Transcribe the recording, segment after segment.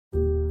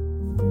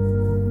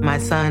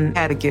son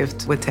had a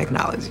gift with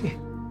technology.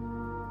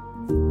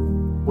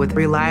 With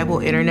reliable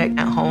internet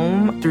at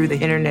home through the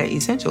Internet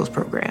Essentials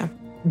program,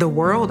 the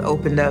world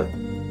opened up.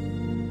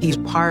 He's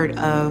part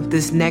of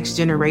this next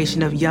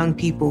generation of young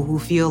people who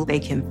feel they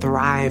can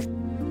thrive.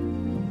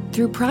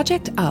 Through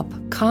Project UP,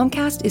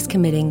 Comcast is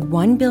committing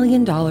 $1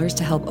 billion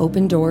to help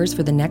open doors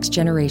for the next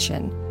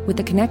generation with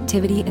the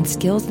connectivity and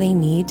skills they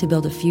need to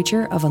build a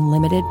future of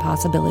unlimited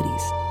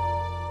possibilities.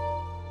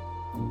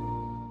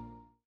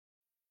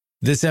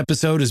 This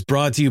episode is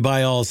brought to you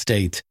by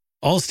Allstate.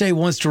 Allstate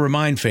wants to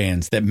remind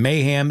fans that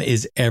mayhem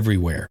is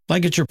everywhere,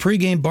 like at your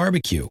pregame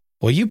barbecue.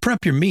 While you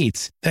prep your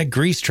meats, that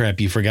grease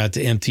trap you forgot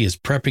to empty is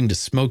prepping to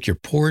smoke your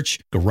porch,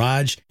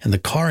 garage, and the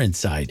car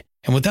inside.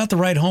 And without the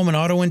right home and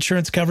auto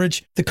insurance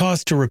coverage, the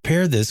cost to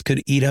repair this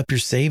could eat up your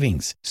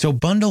savings. So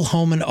bundle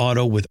home and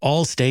auto with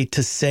Allstate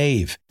to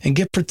save and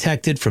get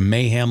protected from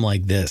mayhem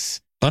like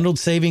this. Bundled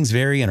savings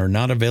vary and are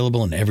not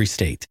available in every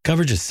state.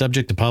 Coverage is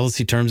subject to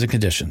policy terms and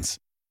conditions.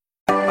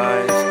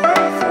 5, 4, 3,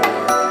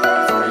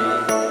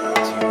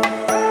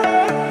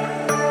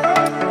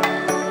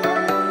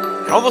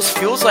 2. It almost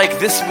feels like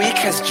this week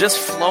has just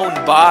flown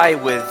by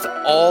with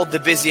all the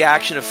busy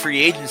action of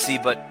free agency,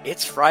 but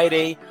it's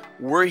Friday.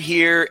 We're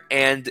here,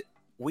 and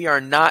we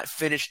are not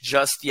finished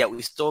just yet.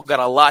 We still got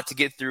a lot to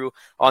get through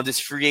on this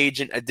free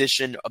agent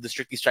edition of the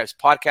Strictly Stripes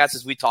podcast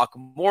as we talk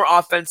more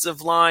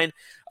offensive line,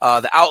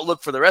 the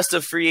outlook for the rest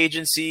of free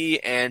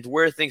agency, and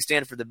where things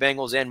stand for the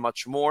Bengals, and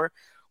much more.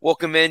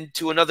 Welcome in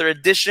to another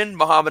edition.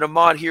 Muhammad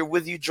Ahmad here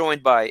with you,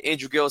 joined by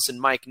Andrew Gillis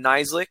and Mike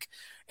Nislik.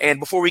 And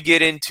before we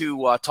get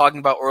into talking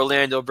about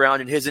Orlando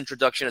Brown and his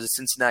introduction as a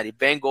Cincinnati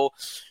Bengal,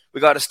 we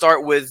got to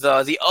start with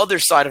the other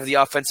side of the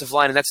offensive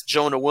line, and that's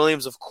Jonah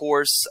Williams, of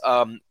course.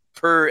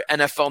 Per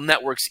NFL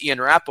Network's Ian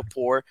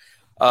Rappaport,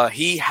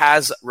 he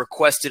has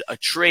requested a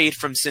trade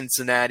from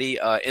Cincinnati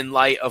in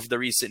light of the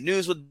recent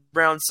news with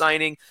Brown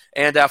signing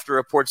and after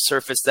reports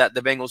surfaced that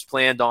the Bengals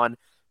planned on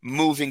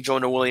moving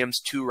Jonah Williams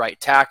to right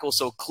tackle.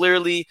 So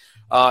clearly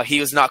he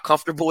was not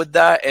comfortable with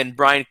that, and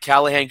Brian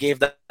Callahan gave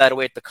that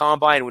away at the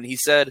Combine when he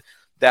said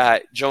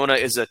that Jonah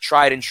is a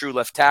tried and true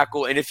left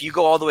tackle. And if you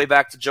go all the way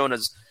back to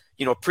Jonah's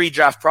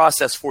pre-draft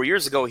process 4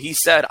 years ago, he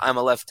said, I'm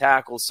a left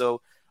tackle.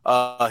 So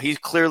he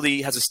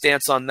clearly has a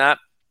stance on that,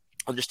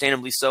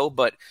 understandably so.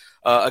 But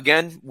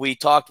again, we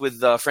talked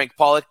with Frank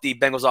Pollock, the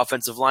Bengals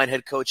offensive line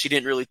head coach. He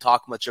didn't really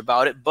talk much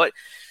about it, but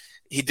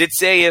he did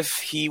say if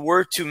he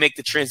were to make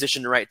the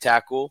transition to right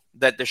tackle,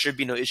 that there should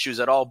be no issues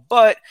at all.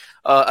 But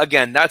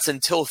again, that's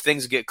until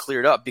things get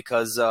cleared up,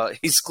 because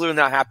he's clearly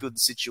not happy with the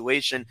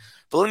situation.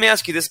 But let me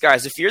ask you this,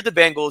 guys. If you're the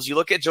Bengals, you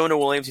look at Jonah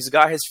Williams, he's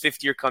got his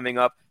fifth year coming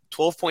up,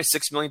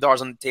 $12.6 million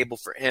on the table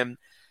for him.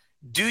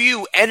 Do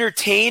you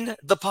entertain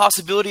the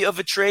possibility of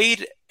a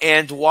trade,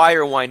 and why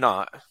or why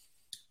not?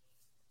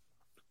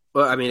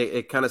 Well, I mean,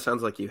 it kind of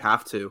sounds like you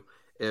have to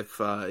if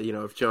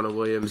Jonah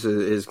Williams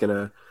is going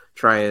to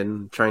try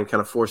and kind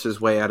of force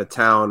his way out of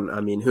town. I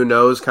mean, who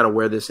knows kind of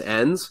where this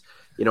ends?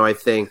 I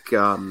think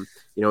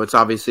it's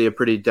obviously a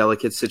pretty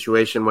delicate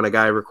situation when a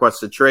guy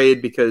requests a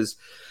trade, because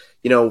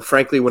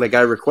frankly, when a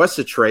guy requests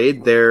a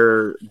trade,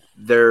 there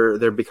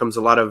becomes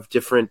a lot of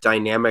different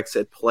dynamics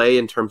at play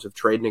in terms of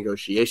trade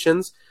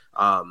negotiations.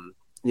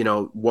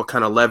 What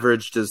kind of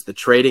leverage does the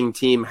trading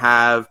team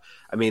have?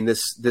 I mean,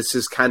 this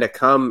has kind of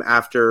come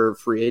after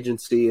free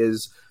agency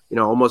is,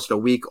 almost a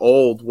week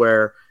old,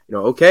 where,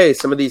 okay,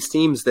 some of these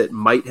teams that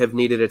might have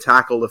needed a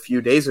tackle a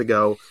few days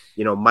ago,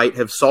 might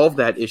have solved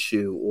that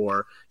issue,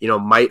 or,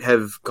 might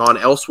have gone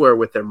elsewhere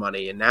with their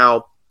money. And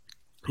now,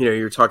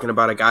 you're talking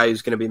about a guy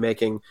who's going to be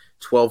making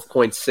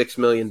 $12.6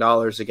 million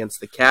against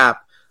the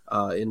cap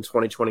in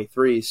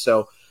 2023.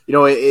 So,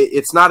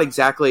 it's not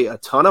exactly a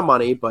ton of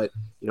money, but,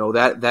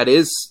 that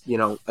is,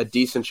 a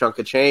decent chunk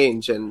of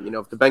change. And,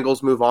 if the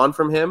Bengals move on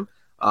from him,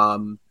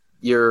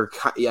 you're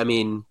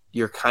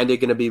kind of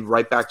going to be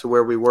right back to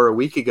where we were a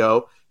week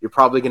ago. You're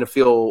probably going to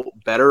feel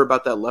better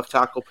about that left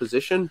tackle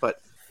position,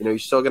 but, you're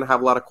still going to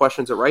have a lot of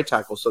questions at right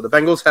tackle. So the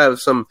Bengals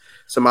have some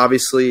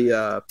obviously,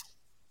 they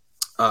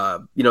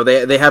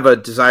have a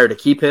desire to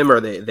keep him, or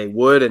they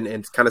would, and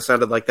it kind of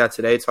sounded like that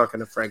today, talking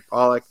to Frank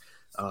Pollock.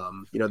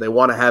 They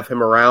want to have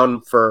him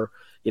around for,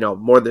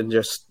 more than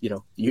just,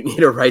 you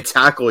need a right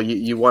tackle.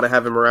 You want to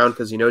have him around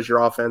because he knows your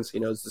offense, he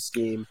knows the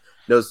scheme,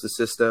 knows the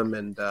system.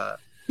 And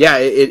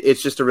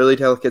it's just a really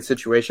delicate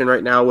situation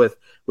right now with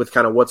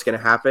kind of what's going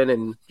to happen.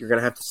 And you're going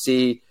to have to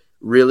see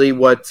really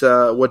what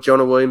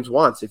Jonah Williams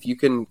wants. If you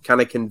can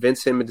kind of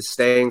convince him into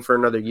staying for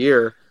another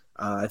year,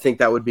 I think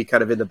that would be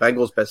kind of in the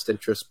Bengals' best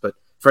interest. But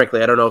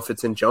frankly, I don't know if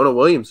it's in Jonah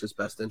Williams'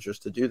 best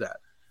interest to do that.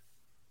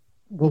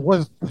 Well,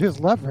 what's his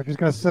leverage? He's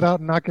going to sit out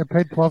and not get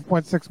paid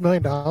 $12.6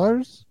 million?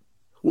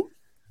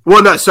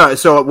 Well, no, sorry.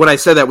 So when I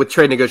said that with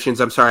trade negotiations,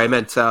 I'm sorry, I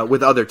meant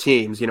with other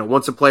teams.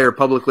 Once a player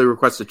publicly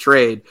requests a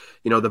trade,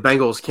 the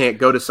Bengals can't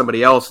go to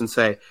somebody else and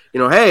say,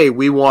 hey,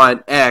 we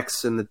want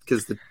X, and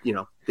because the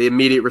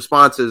immediate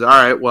response is, all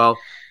right, well,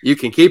 you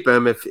can keep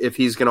him if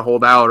he's going to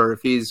hold out, or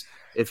if he's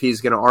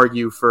going to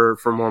argue for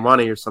more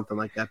money or something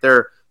like that.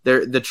 They're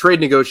the trade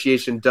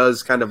negotiation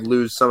does kind of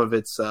lose some of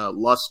its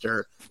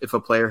luster if a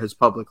player has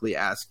publicly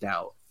asked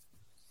out.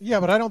 Yeah,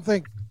 but I don't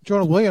think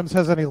Jonah Williams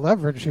has any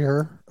leverage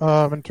here.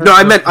 In terms no,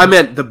 I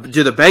meant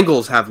do the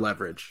Bengals have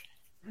leverage?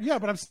 Yeah,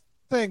 but I'm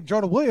saying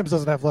Jonah Williams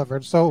doesn't have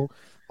leverage. So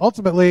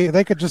ultimately,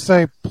 they could just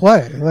say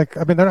play. Like,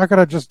 I mean, they're not going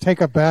to just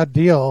take a bad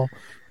deal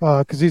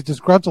because he's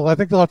disgruntled. I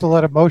think they'll have to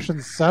let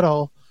emotions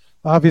settle.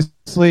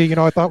 Obviously, you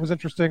know, I thought it was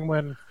interesting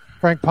when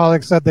Frank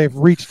Pollack said they've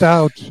reached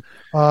out,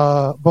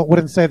 but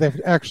wouldn't say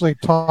they've actually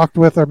talked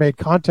with or made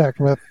contact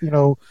with. You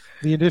know,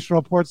 the initial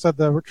report said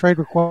the trade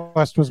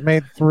request was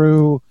made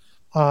through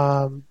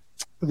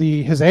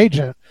his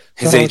agent.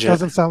 It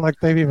doesn't sound like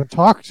they've even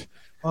talked,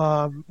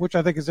 which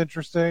I think is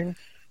interesting.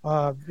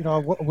 You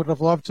know, I would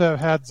have loved to have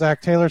had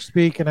Zach Taylor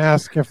speak and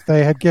ask if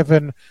they had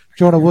given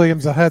Jonah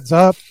Williams a heads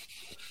up,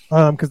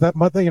 because that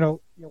month, you know,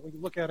 when you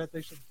look at it,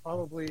 they should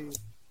probably,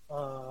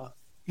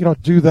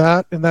 do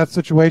that in that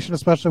situation,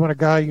 especially when a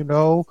guy is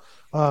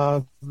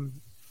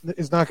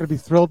not going to be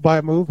thrilled by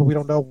a move, but we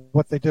don't know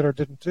what they did or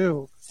didn't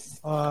do.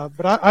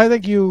 But I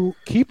think you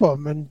keep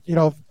him, and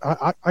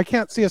I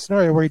can't see a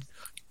scenario where he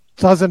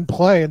doesn't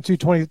play in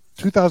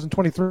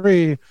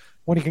 2023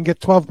 when he can get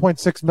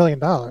 $12.6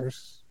 million.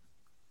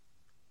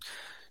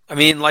 I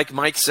mean, like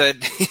Mike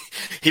said,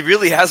 he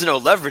really has no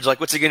leverage. Like,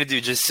 what's he going to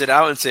do? Just sit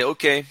out and say,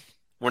 okay,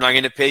 we're not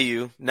going to pay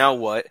you. Now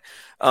what?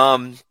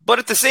 But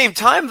at the same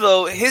time,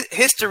 though,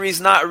 history is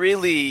not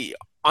really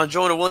on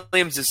Jonah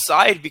Williams'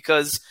 side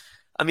because,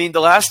 I mean, the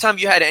last time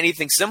you had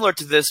anything similar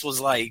to this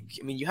was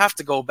you have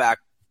to go back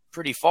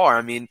pretty far.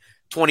 I mean,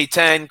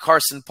 2010,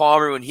 Carson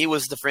Palmer, when he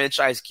was the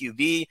franchise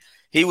QB,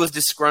 he was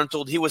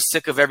disgruntled. He was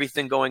sick of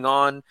everything going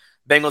on.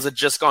 Bengals had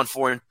just gone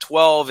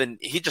 4-12, and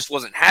he just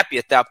wasn't happy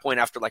at that point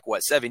after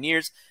 7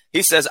 years.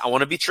 He says, I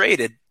want to be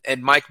traded.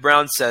 And Mike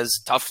Brown says,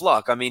 tough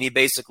luck. I mean, he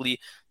basically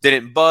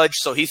didn't budge,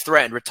 so he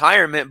threatened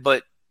retirement,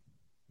 but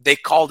they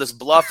called his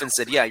bluff and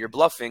said, yeah, you're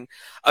bluffing.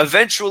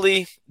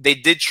 Eventually, they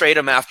did trade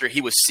him after he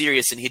was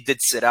serious, and he did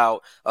sit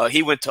out.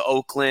 He went to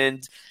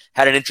Oakland,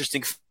 had an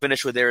interesting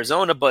finish with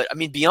Arizona. But, I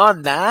mean,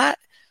 beyond that,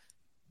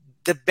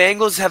 the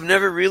Bengals have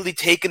never really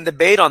taken the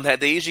bait on that.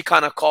 They usually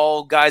kind of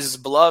call guys as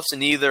bluffs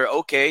and either,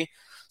 okay,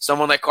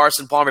 someone like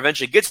Carson Palmer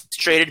eventually gets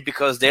traded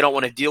because they don't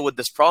want to deal with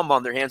this problem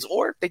on their hands,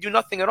 or they do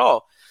nothing at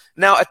all.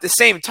 Now, at the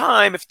same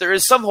time, if there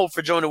is some hope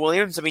for Jonah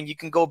Williams, I mean, you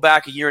can go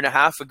back a year and a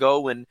half ago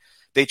when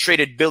they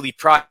traded Billy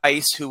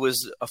Price, who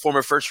was a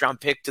former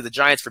first-round pick, to the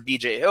Giants for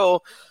B.J.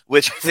 Hill,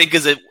 which I think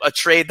is a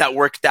trade that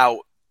worked out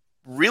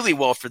really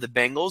well for the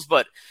Bengals.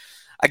 But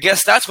I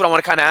guess that's what I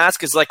want to kind of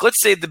ask is,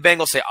 let's say the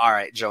Bengals say, all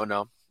right,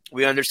 Jonah,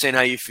 we understand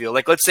how you feel.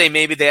 Let's say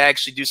maybe they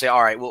actually do say,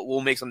 all right,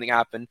 we'll make something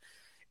happen.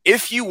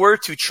 If you were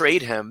to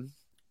trade him,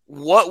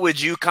 what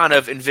would you kind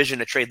of envision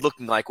a trade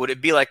looking like? Would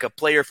it be like a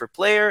player for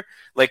player,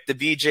 like the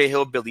B.J.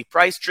 Hill, Billy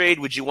Price trade?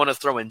 Would you want to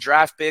throw in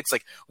draft picks?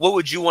 What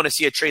would you want to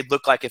see a trade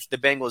look like if the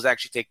Bengals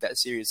actually take that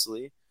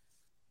seriously?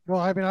 Well,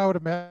 I mean, I would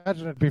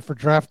imagine it'd be for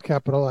draft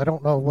capital. I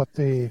don't know what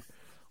they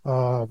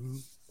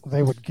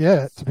would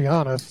get, to be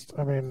honest.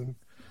 I mean,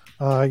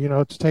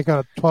 to take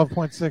out a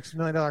 $12.6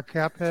 million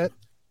cap hit,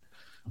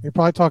 you're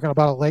probably talking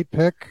about a late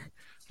pick.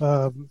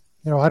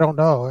 I don't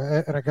know.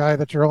 And a guy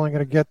that you're only going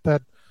to get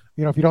that,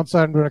 if you don't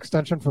sign him to an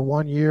extension for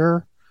 1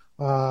 year,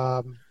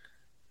 I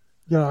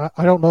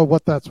don't know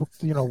what that's,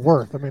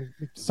 worth. I mean,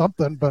 it's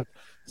something, but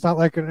it's not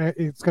like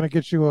it's going to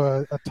get you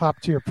a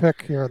top-tier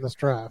pick here in this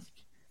draft.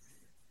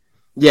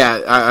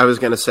 Yeah, I was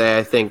going to say,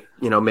 I think,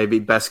 maybe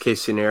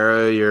best-case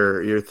scenario,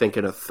 you're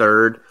thinking a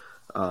third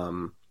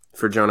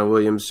for Jonah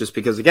Williams, just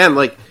because, again,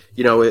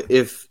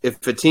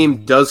 if a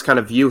team does kind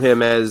of view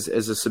him as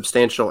a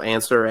substantial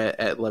answer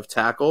at left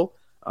tackle,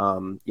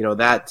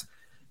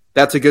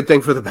 that's a good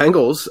thing for the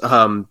Bengals,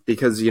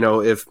 because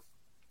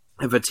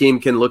if a team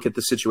can look at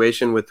the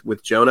situation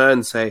with Jonah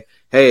and say,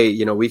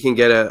 hey, we can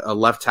get a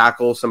left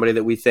tackle, somebody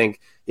that we think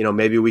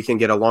maybe we can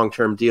get a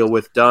long-term deal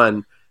with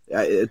done.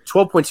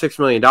 $12.6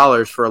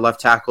 million for a left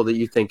tackle that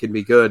you think can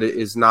be good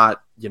is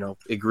not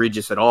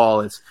egregious at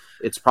all.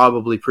 It's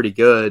probably pretty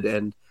good,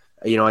 and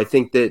I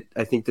think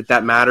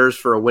that matters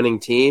for a winning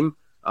team.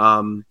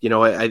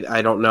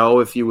 I don't know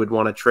if you would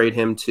want to trade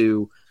him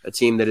to a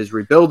team that is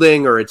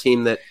rebuilding or a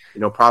team that,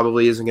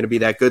 probably isn't going to be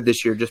that good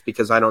this year, just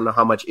because I don't know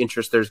how much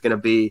interest there's going to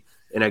be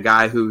in a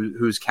guy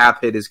whose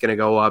cap hit is going to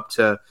go up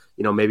to,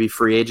 maybe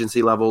free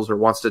agency levels or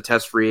wants to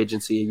test free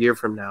agency a year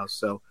from now.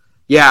 So,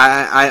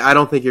 yeah, I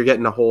don't think you're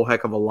getting a whole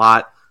heck of a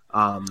lot.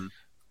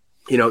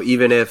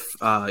 Even if,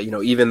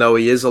 even though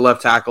he is a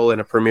left tackle in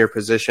a premier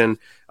position,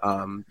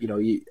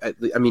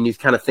 you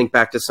kind of think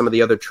back to some of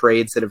the other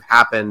trades that have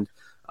happened,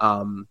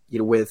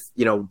 with,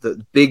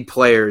 the big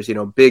players,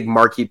 big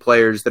marquee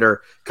players that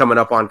are coming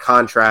up on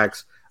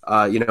contracts.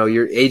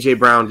 Your AJ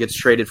Brown gets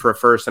traded for a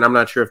first, and I'm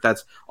not sure if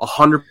that's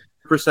 100%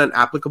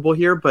 applicable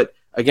here, but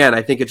again,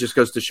 I think it just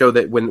goes to show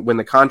that when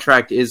the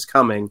contract is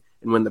coming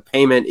and when the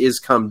payment is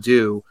come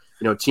due,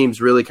 teams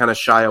really kind of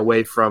shy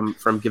away from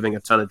giving a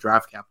ton of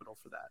draft capital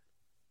for that.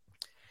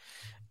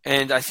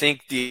 And I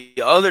think the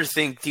other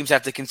thing teams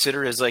have to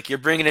consider is like you're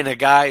bringing in a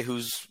guy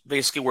who's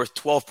basically worth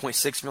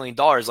 $12.6 million.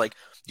 Like,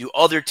 do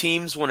other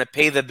teams want to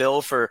pay the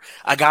bill for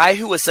a guy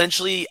who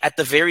essentially, at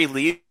the very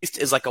least,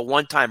 is like a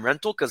one-time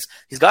rental because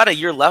he's got a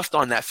year left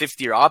on that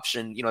 5th-year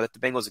option, that the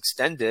Bengals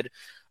extended.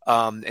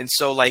 And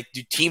so, like,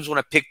 do teams want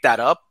to pick that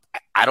up?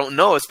 I don't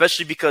know,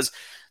 especially because,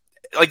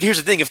 like, here's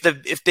the thing: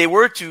 if they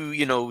were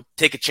to,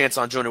 take a chance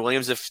on Jonah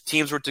Williams, if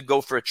teams were to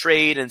go for a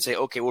trade and say,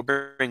 okay, we'll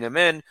bring him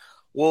in.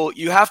 Well,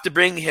 you have to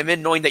bring him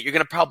in knowing that you're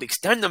going to probably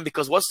extend them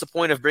because what's the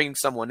point of bringing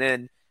someone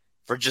in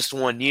for just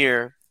 1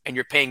 year and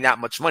you're paying that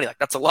much money? Like,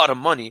 that's a lot of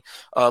money,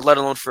 let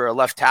alone for a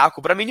left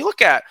tackle. But, I mean, you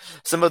look at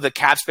some of the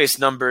cap space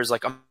numbers.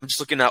 Like, I'm just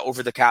looking at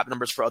over the cap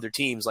numbers for other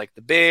teams. Like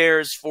the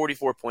Bears,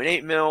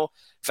 $44.8 million,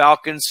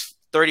 Falcons,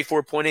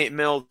 $34.8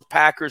 million,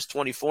 Packers,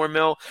 $24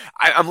 million.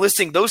 I'm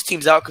listing those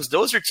teams out because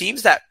those are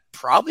teams that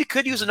probably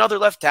could use another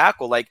left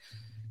tackle. Like,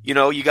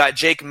 you got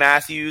Jake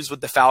Matthews with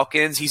the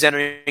Falcons. He's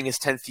entering his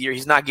 10th year.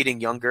 He's not getting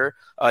younger.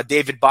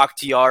 David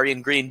Bakhtiari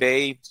in Green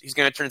Bay. He's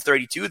going to turn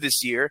 32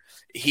 this year.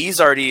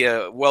 He's already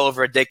well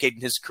over a decade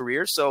in his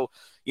career. So,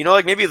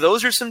 like maybe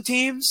those are some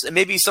teams, and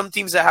maybe some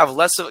teams that have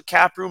less of a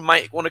cap room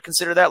might want to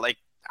consider that. Like,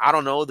 I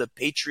don't know, the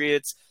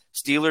Patriots,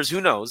 Steelers,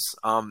 who knows?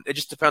 It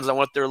just depends on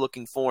what they're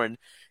looking for. And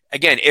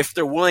again, if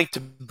they're willing to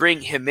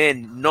bring him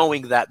in,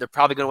 knowing that they're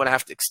probably going to want to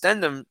have to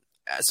extend him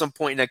at some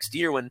point next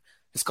year when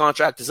his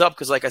contract is up,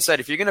 because like I said,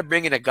 if you're going to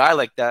bring in a guy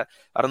like that,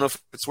 I don't know if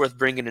it's worth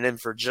bringing it in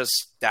for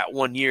just that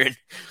 1 year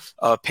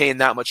and paying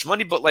that much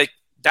money. But like,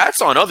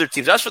 that's on other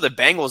teams. That's for the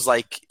Bengals.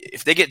 Like,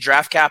 if they get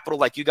draft capital,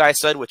 like you guys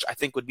said, which I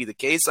think would be the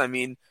case, I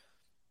mean,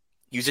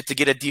 use it to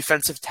get a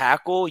defensive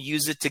tackle,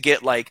 use it to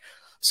get like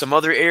some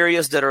other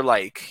areas that are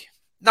like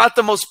not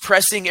the most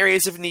pressing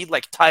areas of need,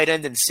 like tight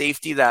end and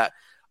safety, that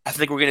I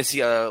think we're going to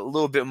see a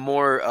little bit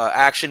more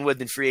action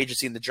with in free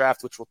agency in the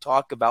draft, which we'll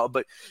talk about.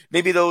 But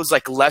maybe those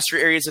like lesser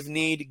areas of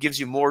need gives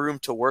you more room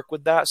to work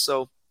with that.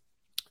 So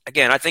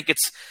again, I think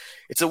it's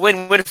a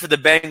win-win for the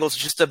Bengals,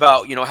 just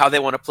about how they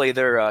want to play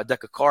their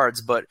deck of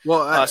cards. But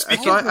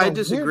I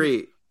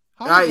disagree.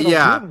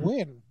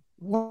 Win-win.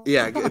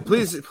 Yeah,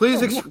 please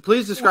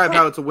describe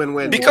how it's a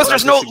win-win. Because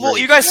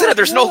you guys said it.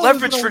 There's no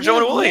leverage for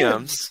Jonah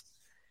Williams.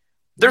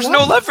 There's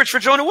no leverage for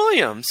Jonah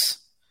Williams.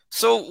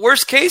 So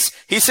worst case,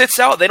 he sits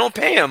out. They don't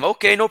pay him.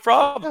 Okay, no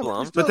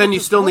problem. But then you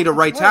still need a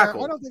right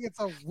tackle. I don't think it's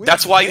a win.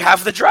 That's why you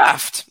have the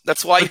draft.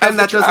 That's why you have the draft. And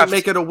that doesn't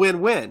make it a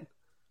win-win.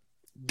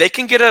 They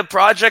can get a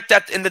project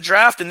in the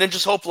draft and then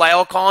just hope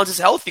La'el Collins is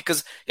healthy,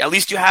 because at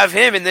least you have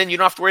him, and then you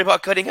don't have to worry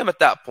about cutting him at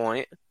that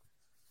point.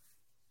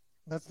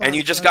 And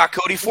you just got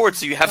Cody Ford,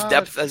 so you have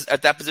depth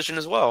at that position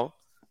as well.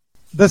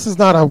 This is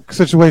not a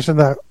situation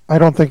that I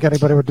don't think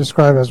anybody would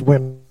describe as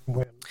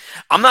win-win.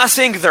 I'm not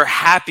saying they're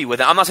happy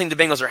with it. I'm not saying the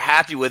Bengals are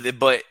happy with it,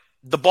 but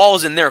the ball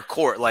is in their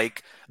court.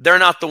 Like, they're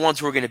not the ones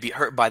who are going to be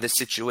hurt by this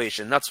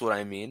situation. That's what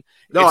I mean.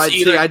 No,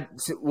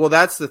 well,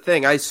 that's the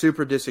thing. I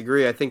super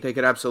disagree. I think they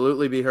could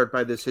absolutely be hurt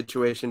by this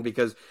situation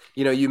because,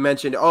 you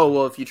mentioned,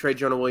 if you trade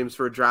Jonah Williams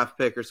for a draft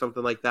pick or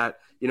something like that,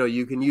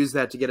 you can use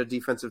that to get a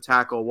defensive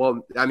tackle.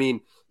 Well, I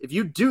mean, if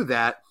you do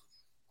that,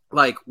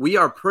 like, we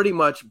are pretty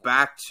much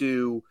back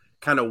to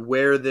kind of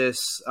where this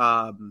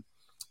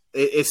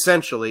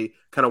essentially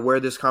kind of where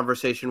this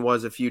conversation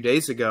was a few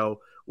days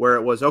ago, where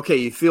it was, okay,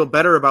 you feel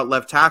better about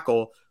left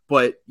tackle,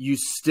 but you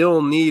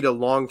still need a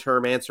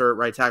long-term answer at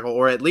right tackle,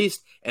 or at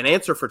least an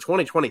answer for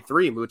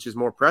 2023, which is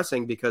more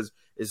pressing because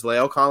is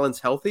La'el Collins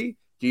healthy?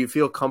 Do you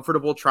feel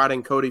comfortable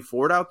trotting Cody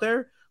Ford out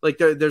there? Like,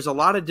 there's a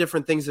lot of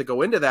different things that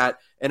go into that.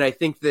 And I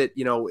think that,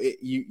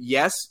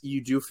 yes, you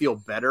do feel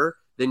better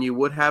than you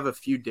would have a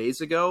few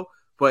days ago.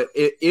 But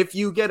if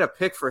you get a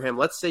pick for him,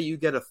 let's say you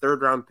get a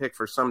third-round pick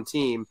for some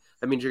team,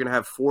 that means you're going to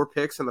have 4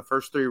 picks in the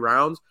first 3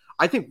 rounds.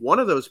 I think one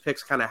of those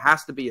picks kind of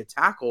has to be a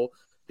tackle,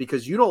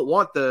 because you don't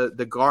want the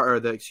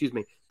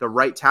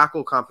right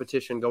tackle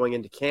competition going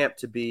into camp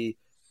to be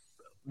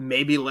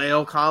maybe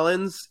La'el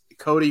Collins,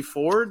 Cody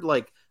Ford,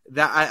 like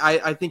that.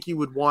 I think you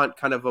would want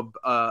kind of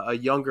a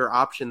younger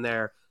option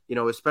there,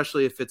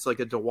 especially if it's like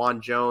a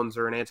DeJuan Jones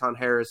or an Anton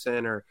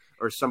Harrison or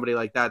somebody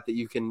like that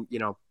you can,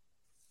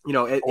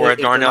 or a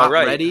Darnell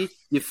Wright. Ready,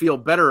 you feel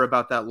better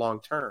about that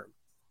long term.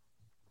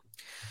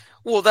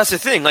 Well, that's the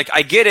thing. Like,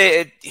 I get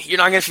it. You're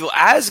not going to feel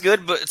as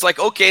good, but it's like,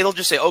 okay, they'll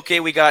just say, okay,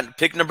 we got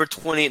pick number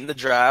 28 in the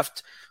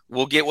draft.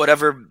 We'll get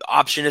whatever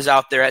option is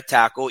out there at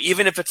tackle.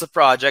 Even if it's a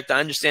project, I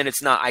understand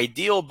it's not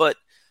ideal, but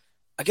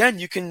again,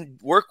 you can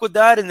work with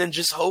that and then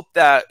just hope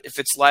that if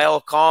it's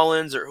La'el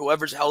Collins or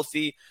whoever's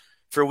healthy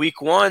for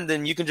week 1,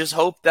 then you can just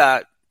hope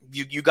that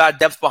you got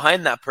depth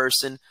behind that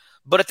person.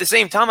 But at the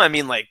same time, I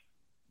mean, like,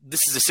 this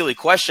is a silly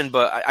question,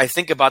 but I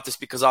think about this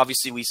because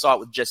obviously we saw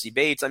it with Jesse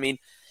Bates. I mean,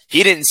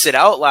 he didn't sit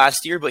out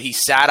last year, but he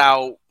sat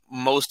out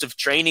most of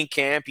training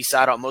camp. He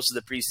sat out most of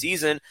the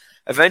preseason.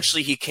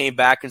 Eventually, he came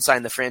back and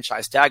signed the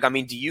franchise tag. I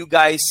mean, do you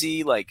guys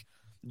see, like,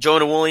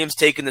 Jonah Williams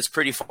taking this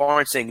pretty far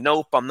and saying,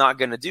 nope, I'm not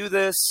going to do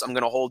this. I'm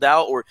going to hold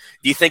out? Or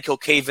do you think he'll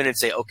cave in and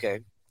say, okay,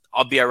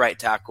 I'll be a right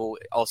tackle.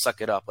 I'll suck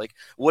it up? Like,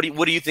 what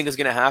do you think is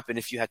going to happen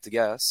if you had to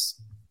guess?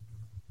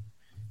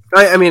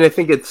 I mean, I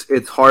think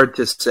it's hard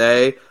to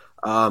say,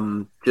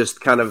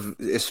 just kind of,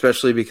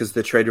 especially because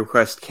the trade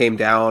request came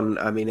down.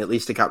 I mean, at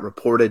least it got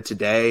reported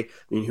today.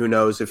 I mean, who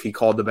knows if he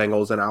called the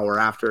Bengals an hour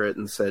after it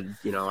and said,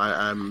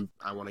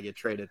 I want to get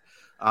traded.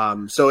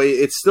 So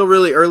it's still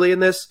really early in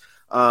this.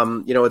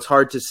 It's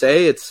hard to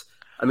say.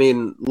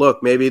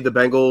 Look, maybe the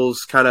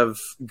Bengals kind of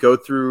go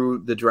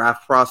through the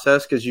draft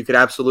process, because you could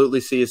absolutely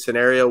see a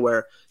scenario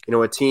where,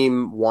 a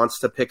team wants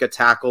to pick a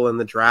tackle in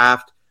the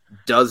draft,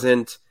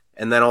 doesn't,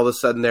 and then all of a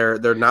sudden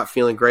they're not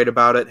feeling great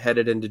about it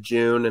headed into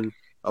June, and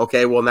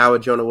okay, well, now a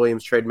Jonah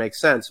Williams trade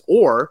makes sense.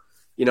 Or,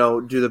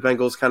 do the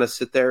Bengals kind of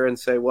sit there and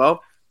say,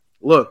 well,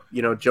 look,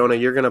 Jonah,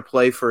 you're going to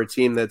play for a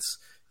team that's,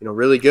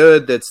 really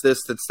good, that's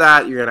this, that's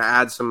that. You're going to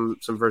add some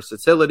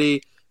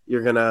versatility.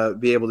 You're going to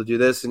be able to do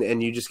this,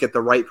 and you just get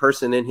the right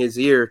person in his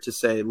ear to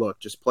say, look,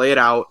 just play it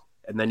out,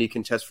 and then you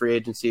can test free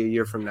agency a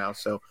year from now.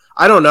 So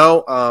I don't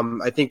know.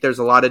 I think there's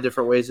a lot of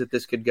different ways that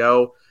this could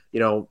go.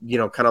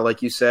 Kind of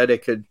like you said,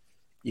 it could,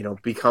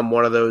 become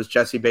one of those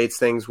Jesse Bates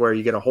things where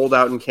you get a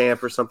holdout in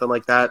camp or something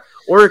like that.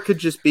 Or it could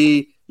just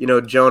be,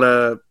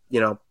 Jonah,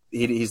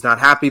 he's not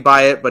happy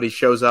by it, but he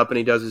shows up and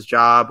he does his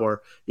job,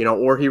 or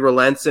he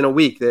relents in a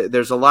week.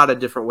 There's a lot of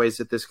different ways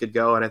that this could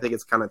go, and I think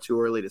it's kind of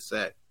too early to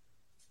say.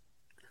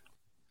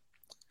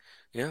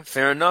 Yeah,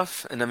 fair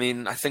enough. And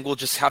I think we'll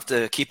just have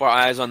to keep our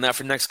eyes on that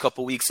for the next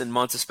couple weeks and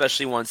months,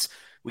 especially once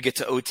we get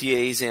to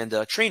OTAs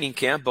and training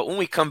camp. But when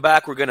we come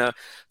back, we're going to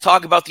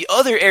talk about the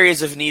other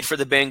areas of need for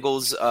the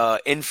Bengals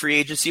in free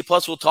agency.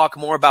 Plus, we'll talk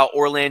more about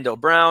Orlando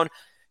Brown,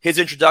 his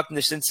introduction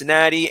to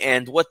Cincinnati,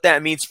 and what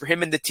that means for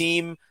him and the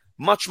team.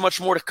 Much, much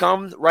more to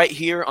come right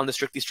here on the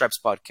Strictly Stripes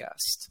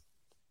podcast.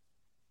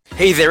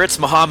 Hey there, it's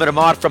Muhammad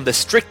Ahmad from the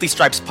Strictly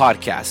Stripes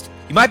podcast.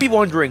 You might be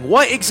wondering,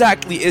 what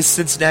exactly is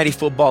Cincinnati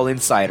Football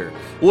Insider?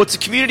 Well, it's a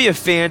community of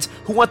fans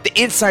who want the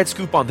inside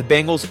scoop on the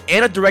Bengals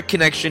and a direct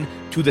connection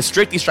to the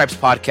Strictly Stripes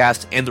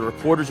podcast and the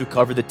reporters who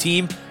cover the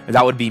team, and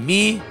that would be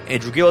me,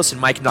 Andrew Gillis, and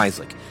Mike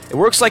Neislick. It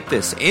works like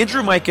this.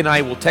 Andrew, Mike, and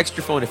I will text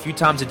your phone a few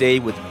times a day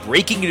with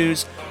breaking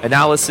news,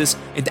 analysis,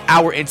 and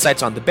our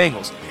insights on the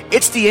Bengals.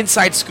 It's the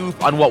inside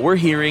scoop on what we're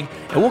hearing,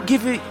 and we'll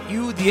give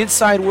you the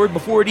inside word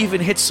before it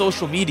even hits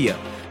social media.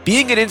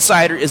 Being an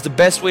insider is the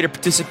best way to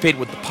participate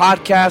with the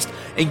podcast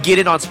and get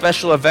in on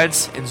special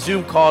events and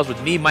Zoom calls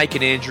with me, Mike,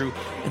 and Andrew.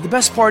 And the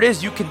best part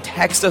is you can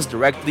text us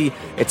directly.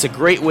 It's a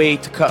great way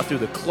to cut through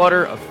the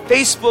clutter of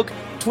Facebook,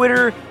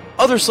 Twitter,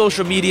 other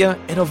social media,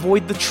 and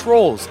avoid the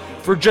trolls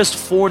for just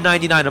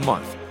 $4.99 a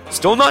month.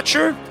 Still not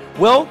sure?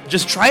 Well,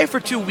 just try it for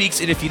 2 weeks,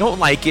 and if you don't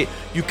like it,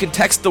 you can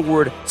text the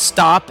word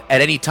STOP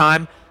at any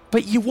time,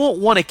 but you won't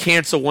want to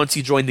cancel once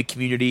you join the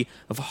community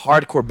of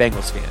hardcore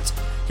Bengals fans.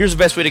 Here's the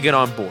best way to get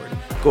on board.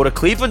 Go to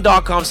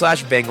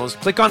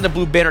cleveland.com/Bengals, click on the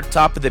blue banner at the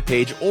top of the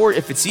page, or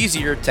if it's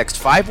easier, text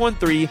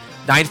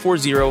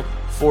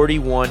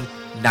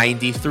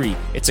 513-940-4193.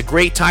 It's a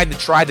great time to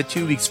try the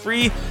 2 weeks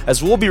free,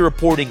 as we'll be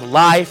reporting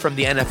live from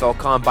the NFL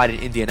Combine in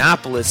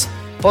Indianapolis.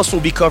 Plus,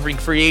 we'll be covering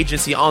free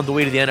agency on the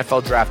way to the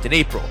NFL Draft in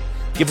April.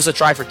 Give us a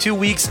try for 2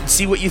 weeks and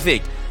see what you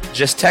think.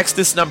 Just text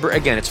this number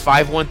again. It's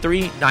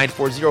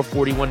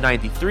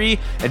 513-940-4193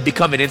 and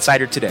become an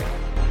insider today.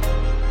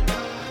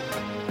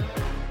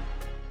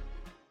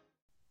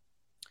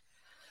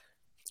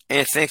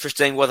 And thanks for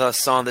staying with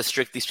us on the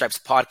Strictly Stripes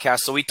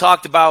podcast. So we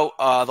talked about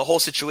the whole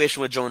situation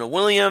with Jonah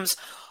Williams.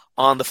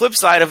 On the flip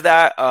side of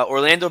that,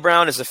 Orlando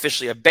Brown is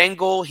officially a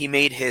Bengal. He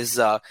made his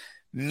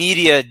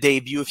media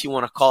debut, if you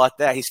want to call it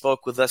that. He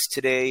spoke with us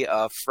today,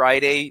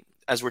 Friday,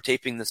 as we're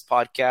taping this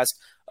podcast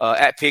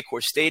at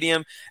Paycor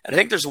Stadium. And I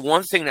think there's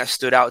one thing that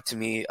stood out to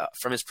me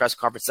from his press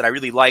conference that I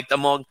really liked,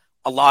 among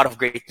a lot of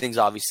great things,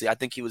 obviously. I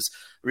think he was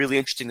really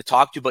interesting to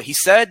talk to. But he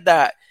said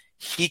that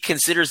he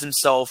considers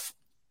himself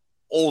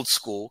old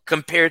school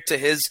compared to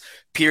his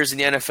peers in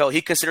the NFL.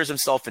 He considers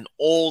himself an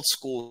old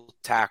school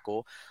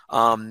tackle.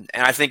 And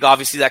I think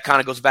obviously that kind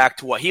of goes back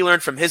to what he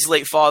learned from his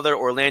late father,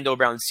 Orlando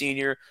Brown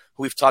Sr.,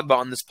 who we've talked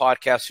about on this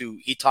podcast, who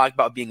he talked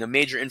about being a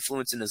major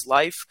influence in his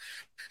life.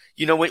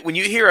 When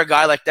you hear a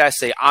guy like that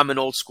say, I'm an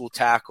old school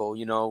tackle,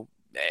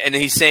 and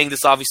he's saying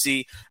this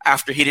obviously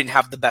after he didn't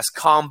have the best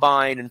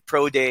combine and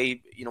pro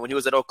day, when he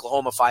was at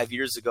Oklahoma 5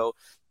 years ago.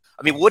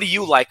 I mean, what do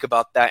you like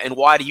about that, and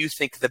why do you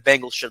think the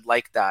Bengals should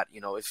like that,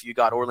 if you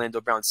got Orlando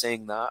Brown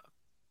saying that?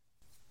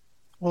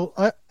 Well,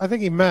 I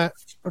think he meant,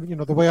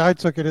 the way I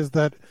took it is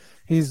that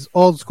he's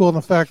old school in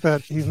the fact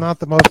that he's not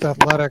the most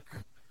athletic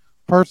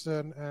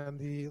person, and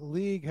the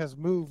league has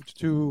moved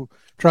to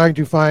trying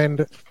to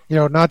find,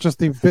 not just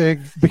the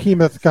big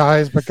behemoth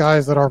guys, but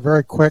guys that are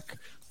very quick,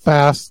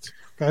 fast,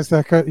 guys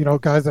that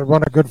guys that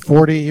run a good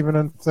 40, even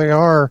if they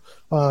are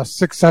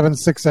 6'7",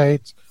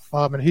 6'8".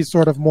 And he's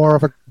sort of more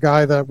of a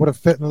guy that would have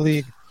fit in the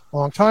league a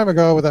long time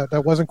ago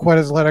that wasn't quite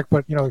as athletic,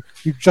 but, you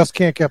just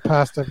can't get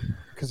past him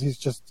because he's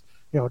just,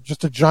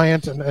 just a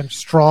giant and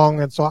strong.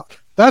 And so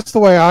that's the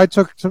way I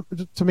took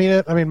to mean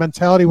it. I mean,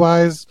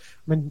 mentality-wise,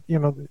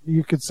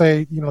 you could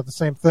say, the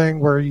same thing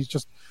where he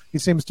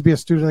seems to be a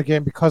student of the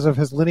game because of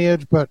his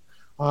lineage. But,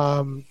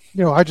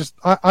 that's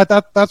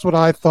what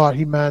I thought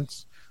he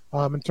meant.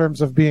 in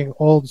terms of being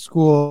old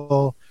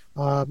school.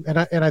 And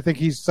I think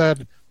he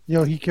said,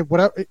 he can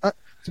whatever.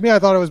 To me, I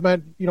thought it was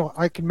meant,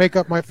 I can make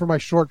up for my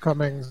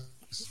shortcomings.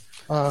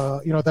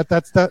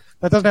 That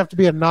doesn't have to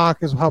be a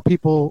knock, is how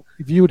people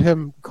viewed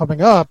him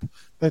coming up.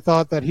 They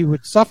thought that he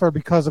would suffer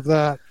because of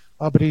that,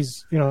 but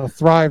he's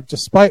thrived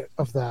despite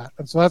of that,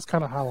 and so that's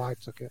kind of how I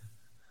took it.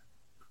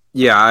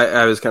 Yeah,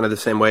 I was kind of the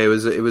same way. It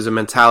was a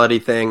mentality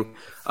thing.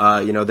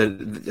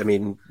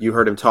 You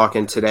heard him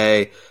talking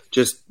today.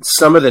 Just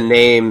some of the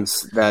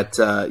names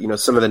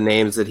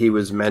that he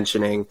was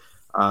mentioning,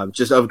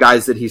 just of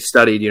guys that he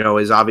studied.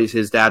 Is obvious.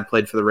 His dad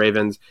played for the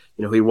Ravens.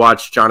 He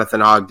watched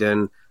Jonathan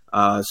Ogden,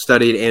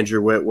 studied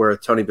Andrew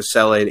Whitworth, Tony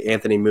Baselli,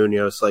 Anthony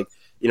Munoz.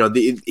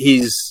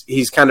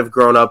 He's kind of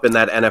grown up in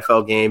that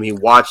NFL game. He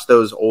watched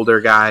those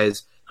older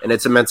guys, and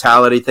it's a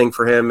mentality thing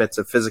for him. It's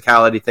a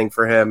physicality thing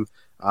for him.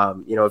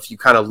 If you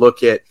kind of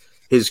look at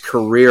his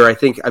career,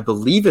 I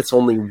believe it's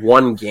only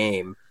one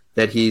game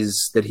that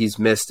he's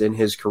missed in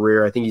his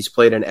career. I think he's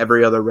played in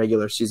every other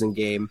regular season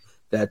game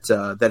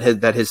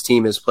that his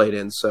team has played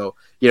in. So,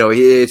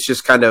 it's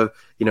just kind of,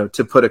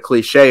 to put a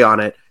cliche on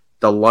it,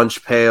 the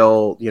lunch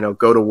pail,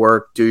 go to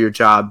work, do your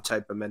job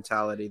type of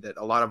mentality that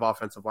a lot of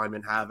offensive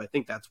linemen have. I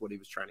think that's what he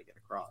was trying to get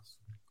across.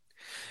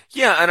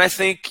 Yeah, and I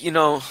think, and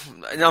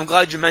I'm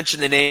glad you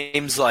mentioned the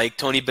names like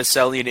Tony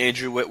Baselli and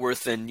Andrew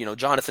Whitworth and,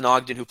 Jonathan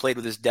Ogden, who played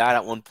with his dad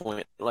at one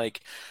point. I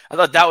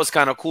thought that was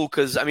kind of cool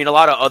because, a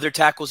lot of other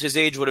tackles his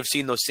age would have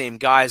seen those same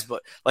guys,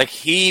 but,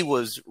 he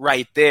was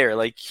right there.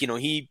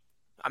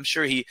 I'm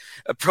sure he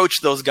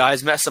approached those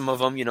guys, met some of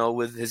them,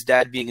 with his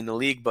dad being in the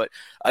league, but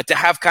to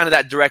have kind of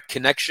that direct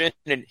connection,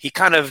 and he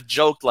kind of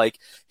joked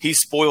he's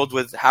spoiled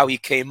with how he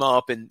came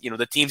up and,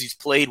 the teams he's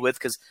played with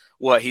because,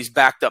 he's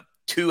backed up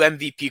 2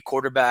 MVP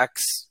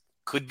quarterbacks,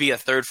 could be a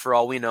third for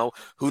all we know.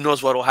 Who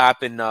knows what will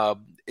happen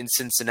in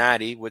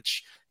Cincinnati,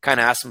 which kind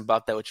of asked him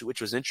about that,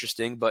 which was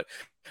interesting. But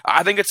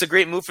I think it's a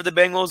great move for the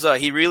Bengals.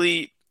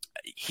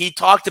 He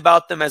talked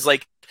about them as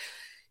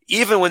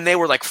even when they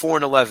were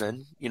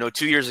 4-11,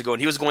 2 years ago, and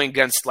he was going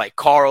against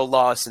Carl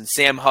Loss and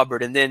Sam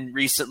Hubbard, and then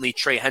recently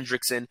Trey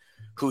Hendrickson,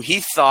 who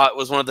he thought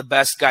was one of the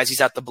best guys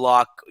he's at the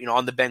block,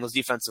 on the Bengals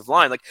defensive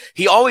line.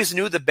 He always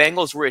knew the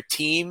Bengals were a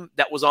team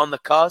that was on the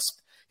cusp.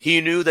 He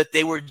knew that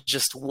they were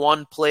just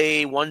one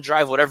play, one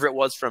drive, whatever it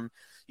was from,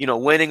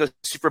 winning a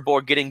Super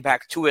Bowl, getting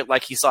back to it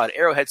like he saw at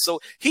Arrowhead. So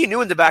he knew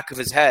in the back of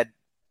his head,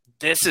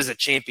 this is a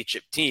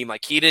championship team.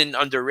 He didn't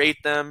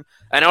underrate them.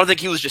 And I don't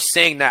think he was just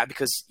saying that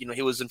because,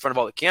 he was in front of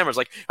all the cameras.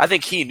 I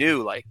think he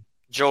knew,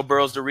 Joe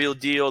Burrow's the real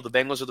deal. The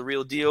Bengals are the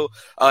real deal.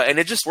 And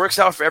it just works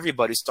out for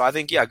everybody. So I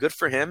think, good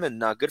for him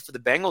and good for the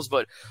Bengals.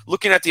 But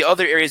looking at the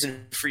other areas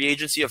in free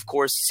agency, of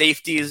course,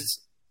 safety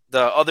is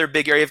the other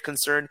big area of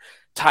concern.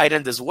 Tight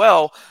end as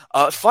well.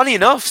 Funny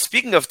enough,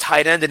 speaking of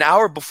tight end, an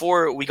hour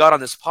before we got on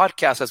this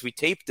podcast, as we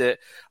taped it,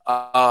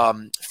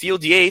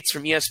 Field Yates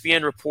from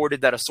ESPN reported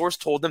that a source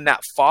told him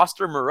that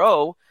Foster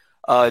Moreau,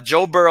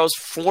 Joe Burrow's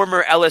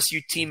former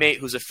LSU teammate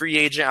who's a free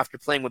agent after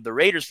playing with the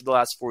Raiders for the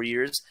last 4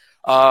 years,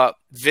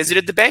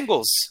 visited the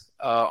Bengals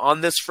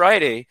on this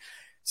Friday.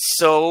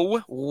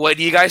 So what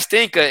do you guys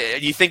think? Do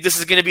you think this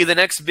is going to be the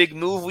next big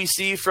move we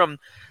see from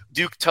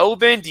Duke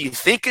Tobin? Do you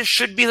think it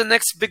should be the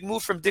next big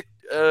move from Dick?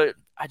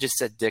 I just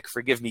said Dick,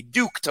 forgive me,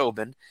 Duke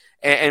Tobin.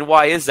 And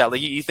why is that?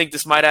 You think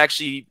this might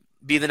actually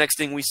be the next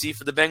thing we see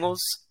for the Bengals?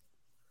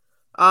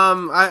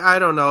 I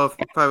don't know if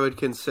I would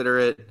consider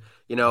it,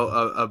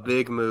 a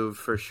big move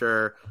for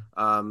sure.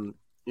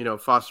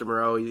 Foster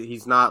Moreau,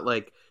 he's not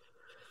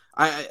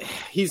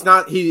he's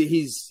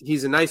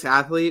a nice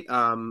athlete.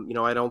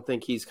 I don't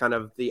think he's kind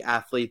of the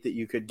athlete that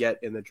you could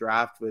get in the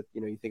draft with,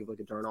 you think of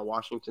a Darnell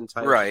Washington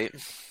type. Right.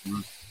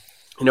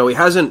 He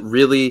hasn't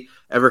really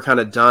ever kind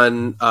of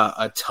done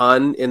a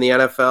ton in the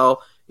NFL.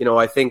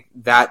 I think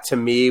that to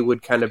me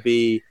would kind of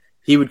be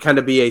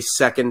a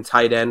second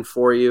tight end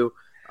for you.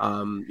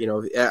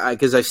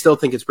 Because I still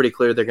think it's pretty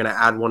clear they're going to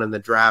add one in the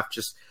draft.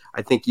 Just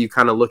I think you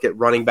kind of look at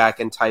running back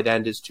and tight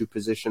end as two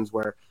positions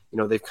where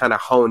they've kind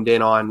of honed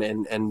in on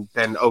and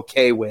been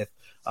okay with.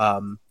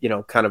 Kind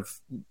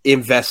of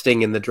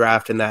investing in the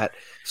draft and that.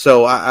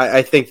 So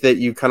I think that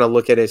you kind of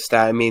look at his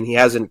stat. He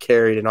hasn't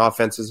carried an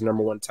offense as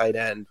number one tight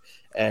end.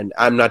 And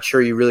I'm not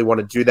sure you really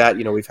want to do that.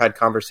 We've had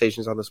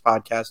conversations on this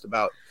podcast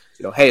about,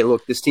 hey,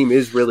 look, this team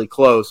is really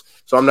close.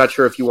 So I'm not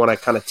sure if you want to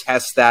kind of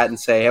test that and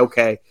say,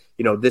 okay,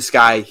 this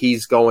guy,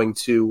 he's going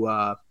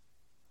to,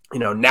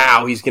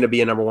 now he's going to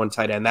be a number one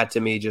tight end. That to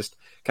me just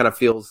kind of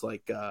feels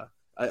like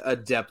a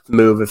depth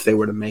move if they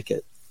were to make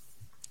it.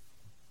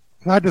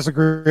 I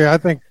disagree. I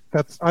think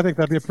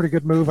that'd be a pretty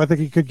good move. I think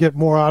he could get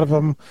more out of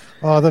him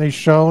than he's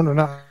shown, and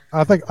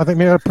I think he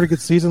had a pretty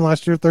good season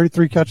last year.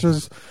 33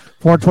 catches,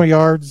 420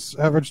 yards,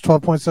 averaged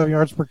 12.7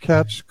 yards per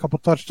catch, a couple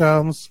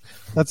touchdowns.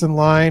 That's in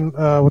line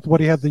with what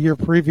he had the year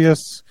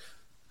previous.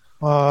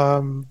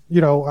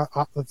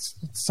 It's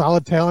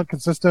solid talent,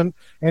 consistent,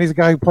 and he's a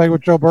guy who played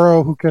with Joe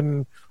Burrow who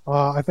can.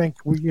 I think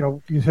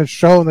he has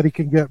shown that he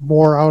can get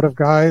more out of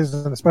guys,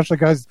 and especially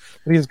guys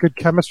that he has good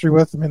chemistry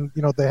with.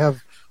 They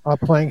have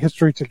playing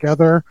history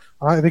together.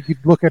 I think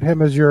you'd look at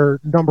him as your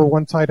number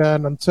one tight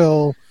end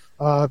until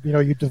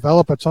you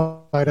develop a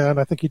tight end.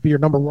 I think he'd be your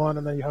number one,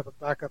 and then you have a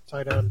backup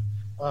tight end.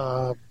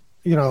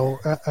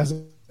 As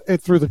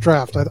it through the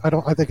draft. I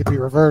think it'd be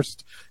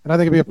reversed, and I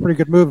think it'd be a pretty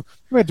good move. It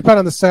may depend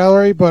on the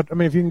salary, but I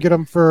mean, if you can get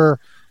him for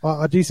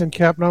a decent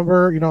cap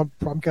number,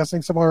 I'm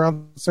guessing somewhere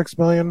around $6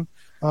 million.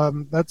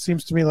 That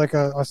seems to me like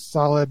a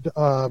solid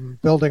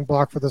building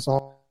block for this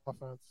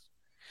offense.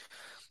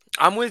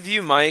 I'm with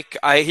you, Mike.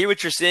 I hear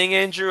what you're saying,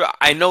 Andrew.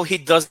 I know he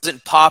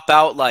doesn't pop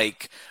out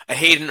like a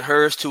Hayden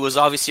Hurst, who was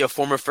obviously a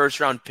former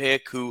first-round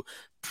pick who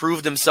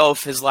proved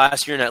himself his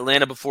last year in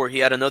Atlanta before he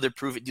had another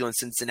prove-it deal in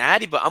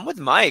Cincinnati. But I'm with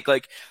Mike.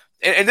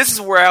 And this is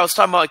where I was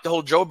talking about the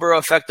whole Joe Burrow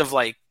effect of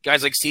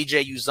guys like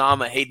CJ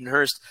Uzomah, Hayden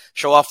Hurst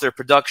show off their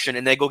production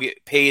and they go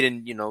get paid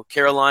in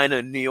Carolina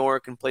and New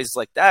York and places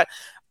like that.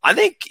 I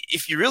think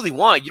if you really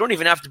want, you don't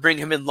even have to bring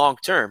him in long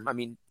term. I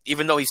mean,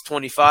 even though he's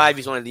 25,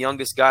 he's one of the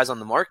youngest guys on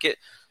the market.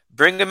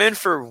 Bring him in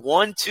for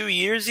 1-2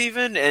 years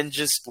even and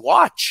just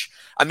watch.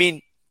 I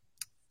mean,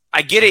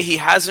 I get it. He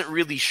hasn't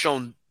really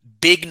shown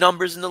big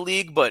numbers in the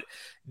league, but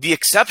the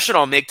exception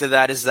I'll make to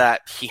that is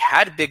that he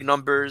had big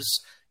numbers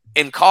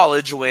in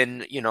college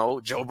when,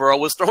 Joe Burrow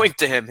was throwing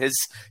to him his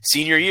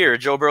senior year,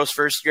 Joe Burrow's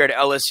first year at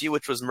LSU,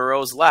 which was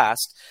Moreau's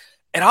last.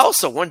 And I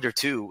also wonder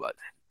too,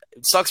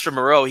 it sucks for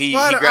Moreau. He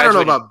graduated. I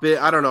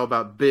don't know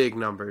about big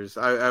numbers.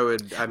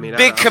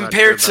 Big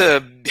compared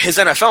to his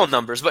NFL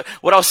numbers. But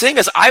what I was saying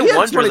is, I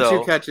wonder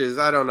 22 catches.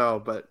 I don't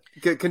know, but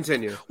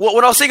continue. Well,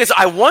 what I was saying is,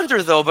 I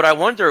wonder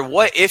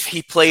what if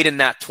he played in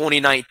that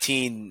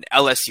 2019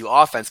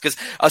 LSU offense? Because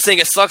I was saying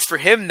it sucks for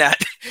him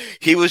that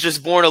he was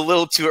just born a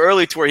little too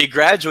early to where he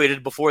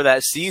graduated before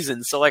that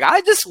season. So,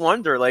 I just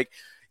wonder,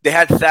 they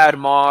had Thad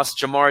Moss,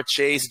 Jamar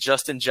Chase,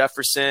 Justin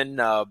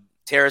Jefferson,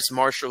 Terrace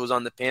Marshall, who's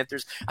on the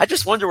Panthers. I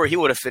just wonder where he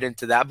would have fit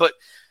into that. But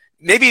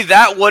maybe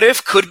that what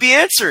if could be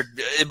answered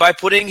by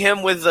putting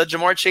him with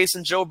Jamar Chase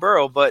and Joe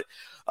Burrow. But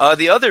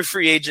the other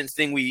free agent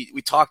thing we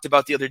talked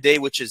about the other day,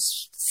 which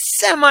is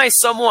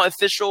somewhat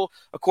official,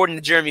 according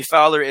to Jeremy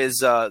Fowler, is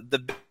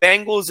the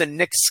Bengals and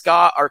Nick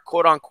Scott are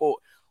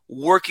quote-unquote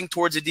working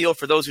towards a deal.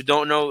 For those who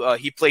don't know,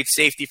 he played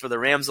safety for the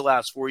Rams the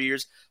last 4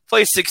 years,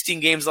 played 16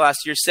 games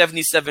last year,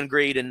 77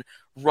 grade in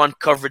run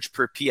coverage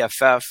per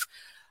PFF.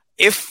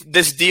 If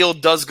this deal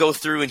does go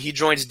through and he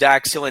joins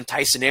Dax Hill and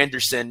Tyson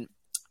Anderson,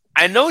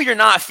 I know you're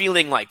not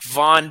feeling like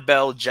Von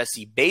Bell,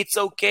 Jesse Bates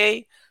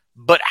okay,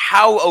 but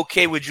how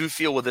okay would you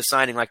feel with a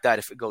signing like that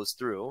if it goes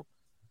through?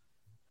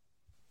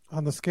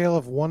 On the scale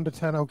of 1 to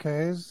 10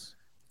 okays?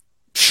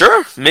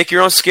 Sure. Make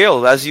your own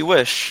scale as you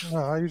wish.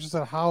 You just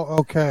said how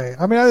okay.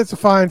 I mean, it's a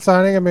fine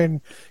signing. I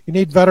mean, you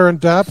need veteran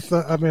depth.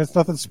 I mean, it's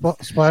nothing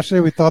splashy.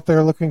 We thought they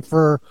were looking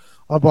for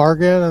a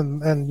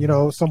bargain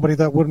and somebody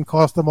that wouldn't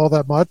cost them all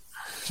that much.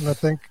 And I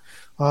think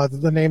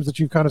the names that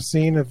you've kind of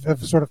seen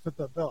have sort of fit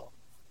that bill.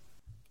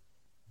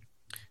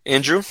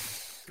 Andrew,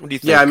 what do you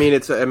think? Yeah,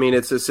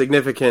 it's a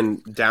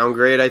significant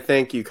downgrade. I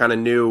think you kind of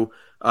knew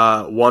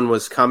one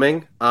was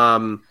coming.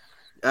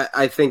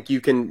 I think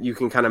you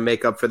can kind of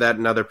make up for that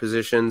in other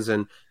positions,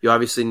 and you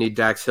obviously need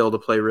Dax Hill to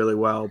play really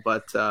well.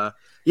 But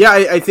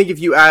I think if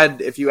you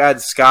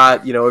add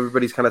Scott,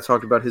 everybody's kind of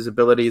talked about his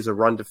ability as a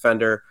run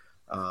defender.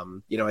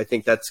 I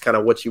think that's kind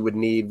of what you would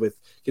need with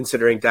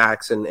considering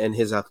Dax and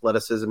his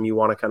athleticism. You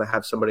want to kind of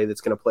have somebody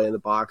that's going to play in the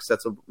box.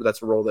 That's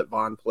a role that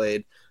Vaughn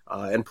played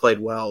and played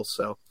well.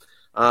 So,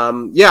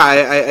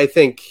 I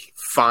think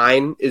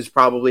fine is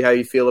probably how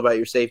you feel about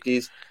your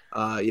safeties.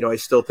 I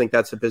still think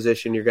that's a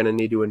position you're going to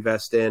need to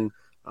invest in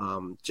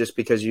just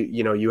because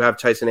you have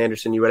Tyson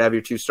Anderson. You would have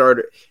your two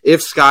starters.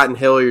 If Scott and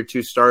Hill are your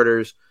two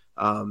starters,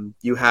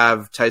 you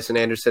have Tyson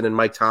Anderson and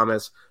Mike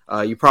Thomas.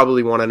 You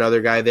probably want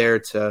another guy there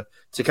to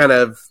kind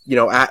of,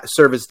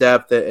 serve as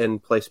depth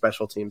and play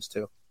special teams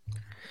too.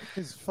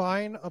 Is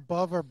fine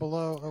above or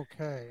below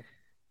okay?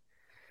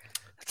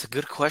 That's a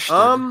good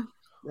question.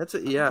 That's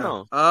it.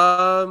 Yeah.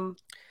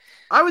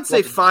 I would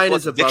say fine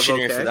is above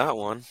okay. For that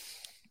one.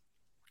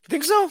 You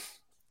think so?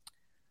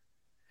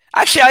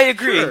 Actually, I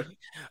agree. Sure.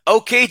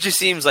 Okay just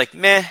seems like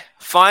meh.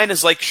 Fine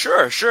is like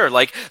sure.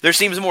 Like there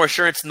seems more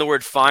assurance in the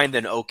word fine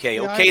than okay.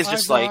 Yeah, okay is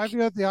just like I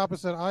view it the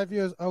opposite. I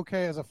view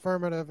okay as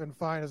affirmative and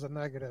fine as a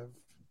negative.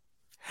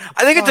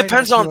 I think it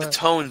depends on the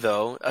tone,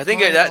 though. I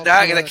think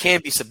that can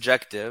be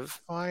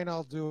subjective. Fine,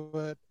 I'll do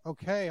it.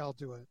 Okay, I'll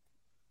do it.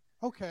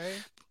 Okay,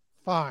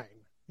 fine.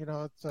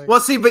 It's like... Well,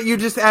 see, but you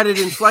just added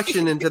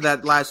inflection into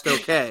that last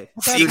okay.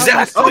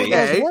 Exactly.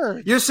 Okay.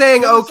 You're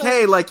saying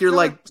okay like you're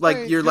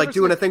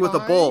doing a thing with a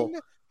bull.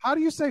 How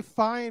do you say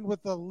fine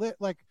with the lit?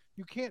 Like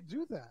you can't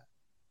do that.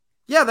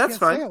 Yeah, that's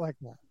fine. Say it like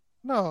that.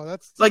 No,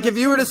 that's like if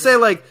you were to say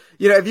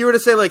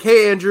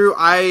hey Andrew,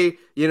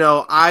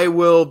 I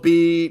will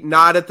be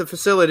not at the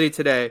facility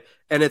today,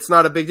 and it's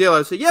not a big deal. I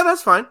would say, yeah,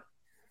 that's fine.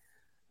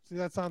 See,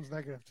 that sounds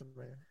negative to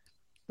me.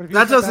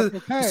 That doesn't.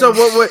 Okay. So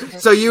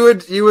what? So you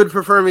would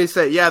prefer me to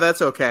say, yeah,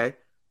 that's okay.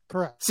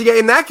 Correct. See,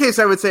 in that case,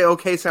 I would say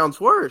okay sounds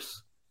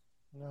worse.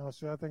 No,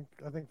 see, I think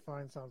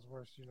fine sounds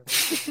worse.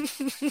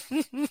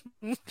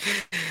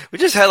 We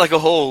just had like a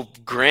whole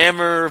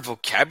grammar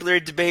vocabulary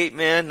debate,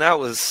 man. That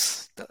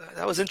was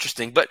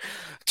interesting. But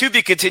to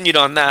be continued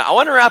on that. I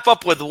want to wrap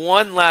up with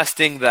one last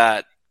thing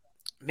that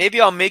maybe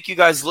I'll make you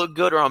guys look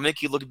good or I'll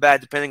make you look bad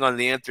depending on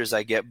the answers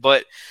I get.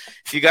 But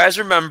if you guys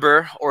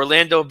remember,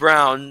 Orlando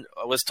Brown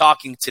was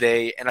talking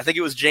today, and I think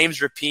it was James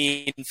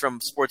Rapine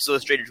from Sports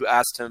Illustrated who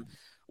asked him,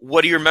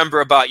 what do you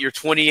remember about your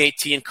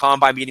 2018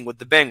 Combine meeting with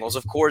the Bengals?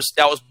 Of course,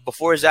 that was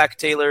before Zach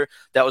Taylor.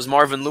 That was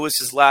Marvin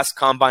Lewis's last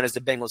Combine as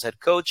the Bengals head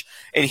coach.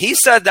 And he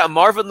said that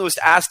Marvin Lewis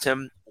asked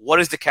him,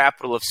 what is the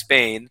capital of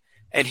Spain?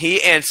 And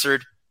he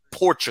answered,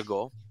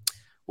 Portugal.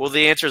 Well,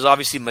 the answer is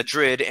obviously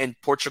Madrid, and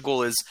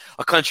Portugal is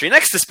a country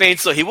next to Spain.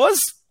 So he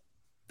was,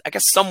 I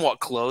guess,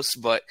 somewhat close.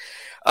 But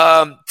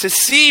to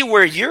see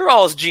where your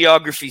all's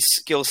geography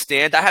skills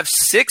stand, I have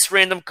 6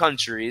 random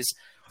countries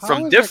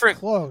from different.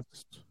 Close?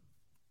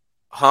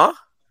 Huh?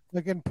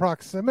 Like in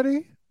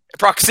proximity?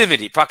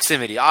 Proximity.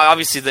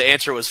 Obviously, the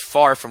answer was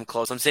far from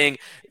close. I'm saying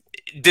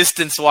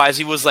distance-wise,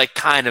 he was like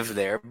kind of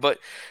there. But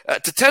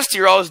to test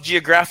your all's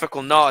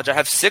geographical knowledge, I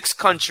have 6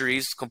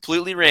 countries,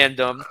 completely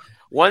random,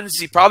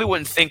 ones you probably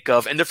wouldn't think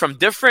of, and they're from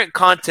different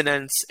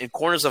continents and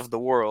corners of the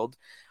world.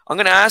 I'm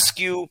going to ask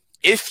you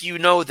if you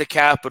know the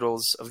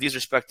capitals of these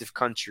respective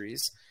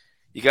countries.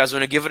 You guys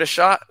want to give it a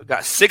shot? We've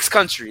got 6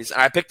 countries,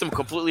 and I picked them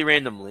completely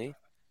randomly.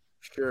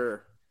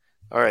 Sure.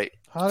 All right.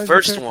 How did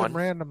First you pick one. them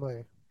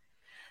randomly?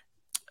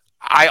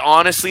 I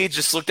honestly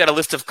just looked at a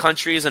list of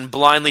countries and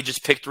blindly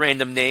just picked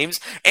random names.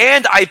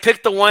 And I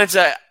picked the ones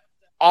that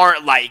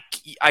aren't like,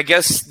 I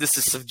guess this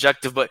is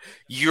subjective, but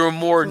your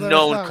more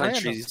known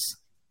countries. Random.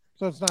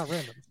 So it's not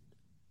random.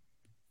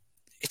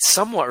 It's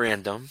somewhat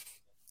random.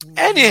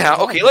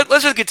 Anyhow, okay,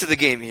 let's just get to the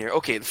game here.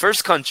 Okay, the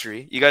first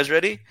country. You guys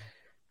ready?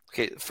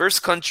 Okay, the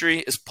first country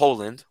is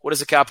Poland. What is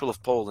the capital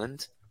of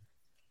Poland?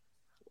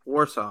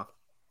 Warsaw.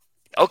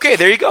 Okay,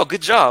 there you go.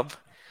 Good job.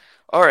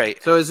 All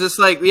right. So is this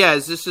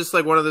just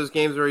like one of those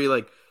games where you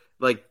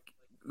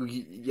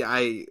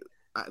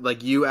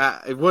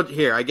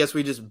here? I guess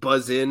we just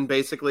buzz in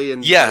basically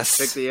and yes,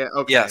 pick the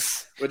okay.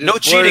 Yes. No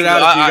cheating.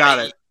 Out if you got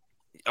it.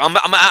 I'm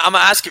gonna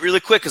ask it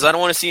really quick because I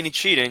don't want to see any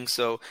cheating.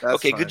 So That's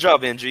okay, fine. Good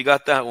job, Andrew. You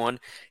got that one.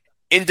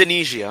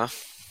 Indonesia.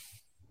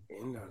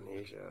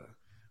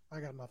 I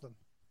got nothing.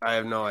 I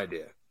have no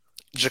idea.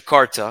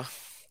 Jakarta.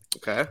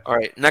 Okay. All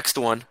right. Next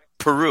one.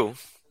 Peru.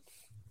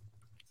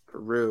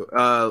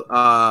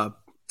 Lima.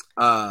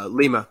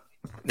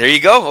 There you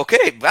go.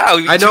 Okay. Wow.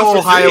 I know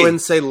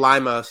Ohioans say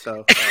Lima,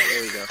 so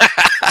there you go.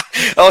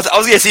 I was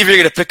gonna see if you're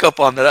gonna pick up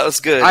on that. That was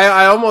good.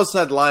 I almost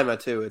said Lima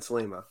too. It's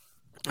Lima.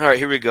 All right.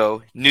 Here we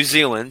go. New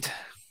Zealand.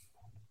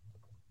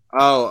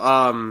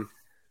 Oh.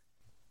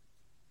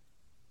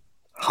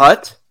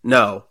 Hut?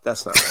 No,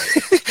 that's not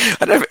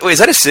right. Wait, is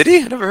that a city?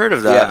 I never heard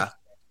of that.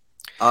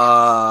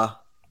 Yeah.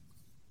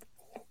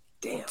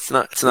 Damn. It's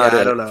not.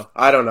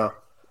 I don't know.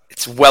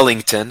 It's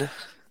Wellington.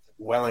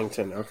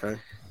 Wellington. Okay.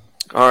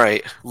 All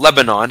right.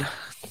 Lebanon.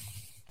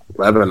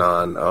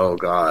 Oh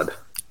God.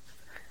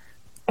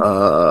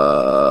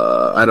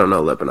 I don't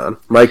know Lebanon.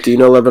 Mike, do you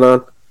know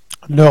Lebanon?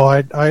 No,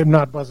 I'm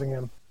not buzzing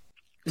in.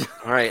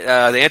 All right.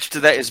 The answer to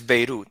that is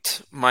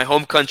Beirut. My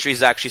home country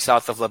is actually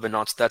south of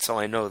Lebanon, so that's how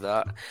I know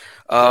that.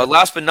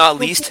 Last but not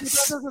least.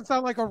 That doesn't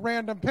sound like a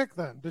random pick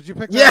then. Did you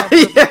pick that?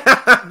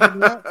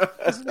 Yeah.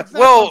 Exactly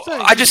well,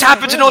 I just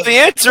happened to know the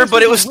answer,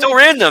 but it was still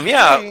random.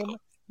 Yeah.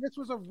 This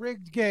was a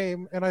rigged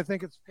game, and I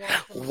think it's...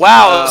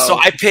 Wow, so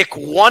I pick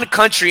one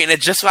country, and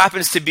it just so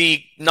happens to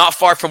be not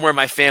far from where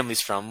my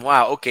family's from.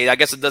 Wow, okay, I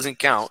guess it doesn't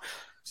count.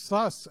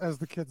 Sus, as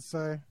the kids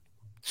say.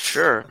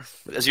 Sure,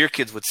 as your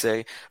kids would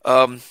say.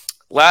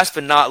 Last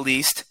but not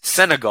least,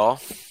 Senegal.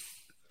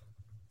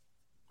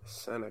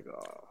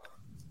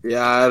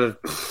 Yeah,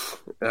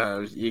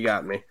 you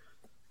got me.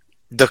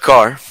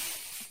 Dakar.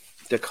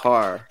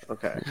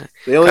 Okay.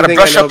 The only thing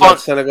I know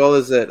about Senegal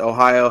is that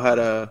Ohio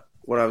had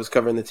when I was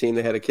covering the team,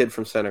 they had a kid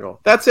from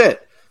Senegal. That's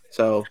it.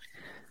 So,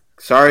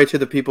 sorry to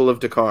the people of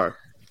Dakar.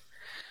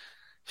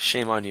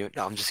 Shame on you.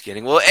 No, I'm just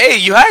kidding. Well, hey,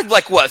 you had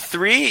 2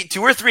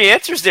 or 3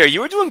 answers there.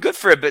 You were doing good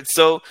for a bit.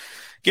 So,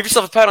 give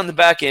yourself a pat on the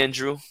back,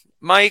 Andrew.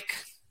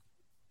 Mike,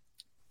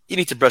 you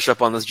need to brush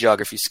up on those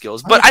geography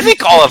skills. But I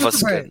think all of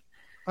us could.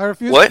 I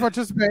refuse to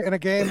participate in a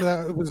game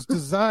that was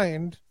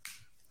designed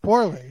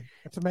poorly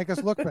to make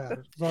us look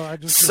bad. I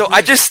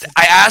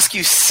ask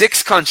you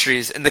 6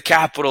 countries and the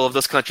capital of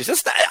those countries. I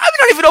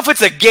don't even know if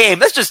it's a game.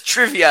 That's just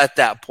trivia at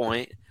that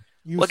point.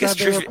 You said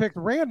they were picked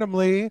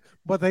randomly,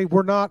 but they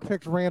were not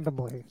picked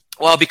randomly.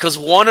 Well, because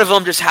one of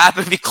them just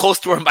happened to be close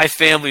to where my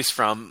family's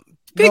from.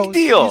 Big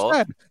deal.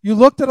 You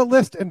looked at a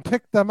list and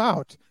picked them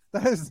out.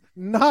 That is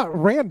not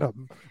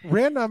random.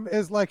 Random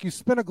is like you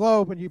spin a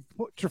globe and you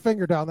put your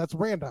finger down. That's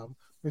random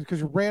because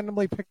you're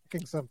randomly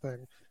picking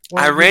something.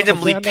 I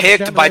randomly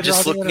picked by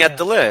just looking at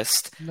the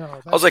list.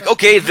 No, I was like,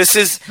 okay, this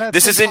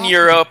is in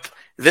Europe.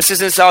 This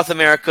is in South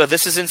America.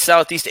 This is in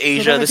Southeast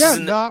Asia. This is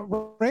not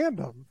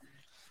random.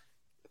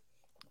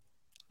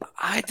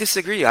 I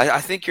disagree. I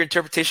think your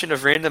interpretation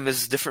of random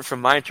is different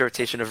from my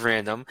interpretation of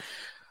random.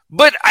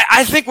 But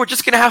I think we're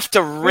just going to have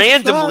to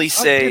randomly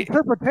say...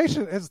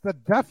 Interpretation is the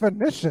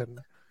definition.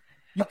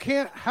 You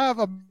can't have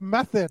a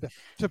method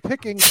to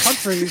picking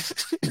countries.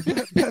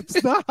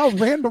 That's not how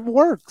random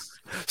works.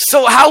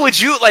 So how would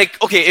you,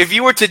 okay, if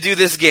you were to do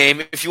this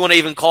game, if you want to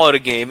even call it a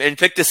game, and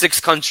pick the 6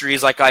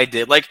 countries like I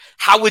did,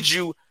 how would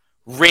you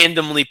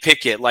randomly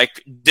pick it,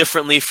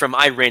 differently from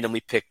I randomly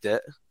picked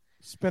it?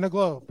 Spin a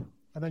globe,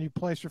 and then you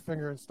place your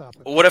finger and stop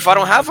it. What if I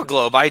don't have a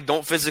globe? I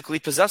don't physically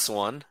possess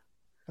one.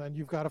 Then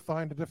you've got to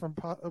find a different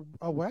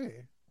a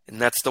way.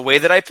 And that's the way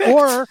that I picked.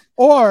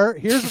 Or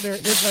here's an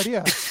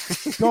idea.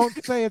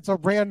 Don't say it's a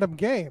random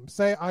game.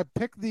 Say I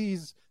pick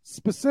these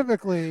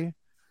specifically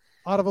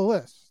out of a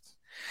list.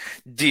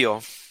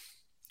 Deal.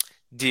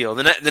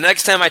 The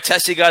next time I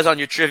test you guys on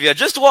your trivia,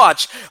 just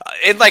watch.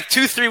 In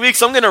 2-3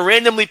 weeks, I'm going to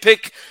randomly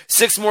pick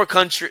 6 more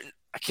countries.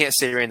 I can't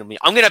say randomly.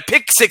 I'm going to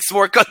pick 6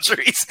 more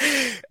countries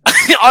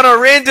on a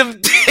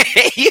random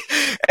day.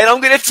 And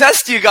I'm going to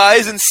test you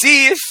guys and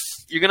see if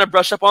you're going to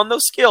brush up on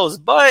those skills.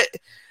 But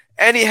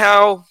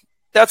anyhow,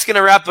 that's going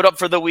to wrap it up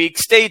for the week.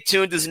 Stay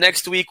tuned as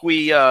next week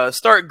we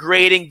start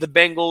grading the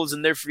Bengals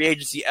and their free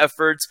agency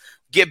efforts,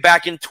 get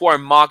back into our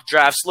mock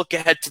drafts, look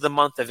ahead to the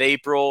month of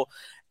April,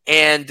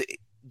 and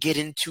get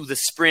into the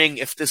spring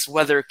if this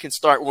weather can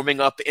start warming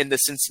up in the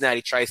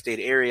Cincinnati tri-state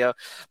area.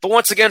 But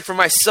once again, for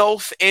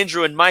myself,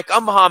 Andrew, and Mike,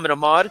 I'm Muhammad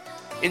Ahmad.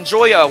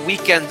 Enjoy a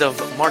weekend of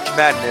March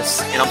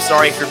Madness, and I'm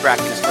sorry if your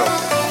bracket is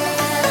broken.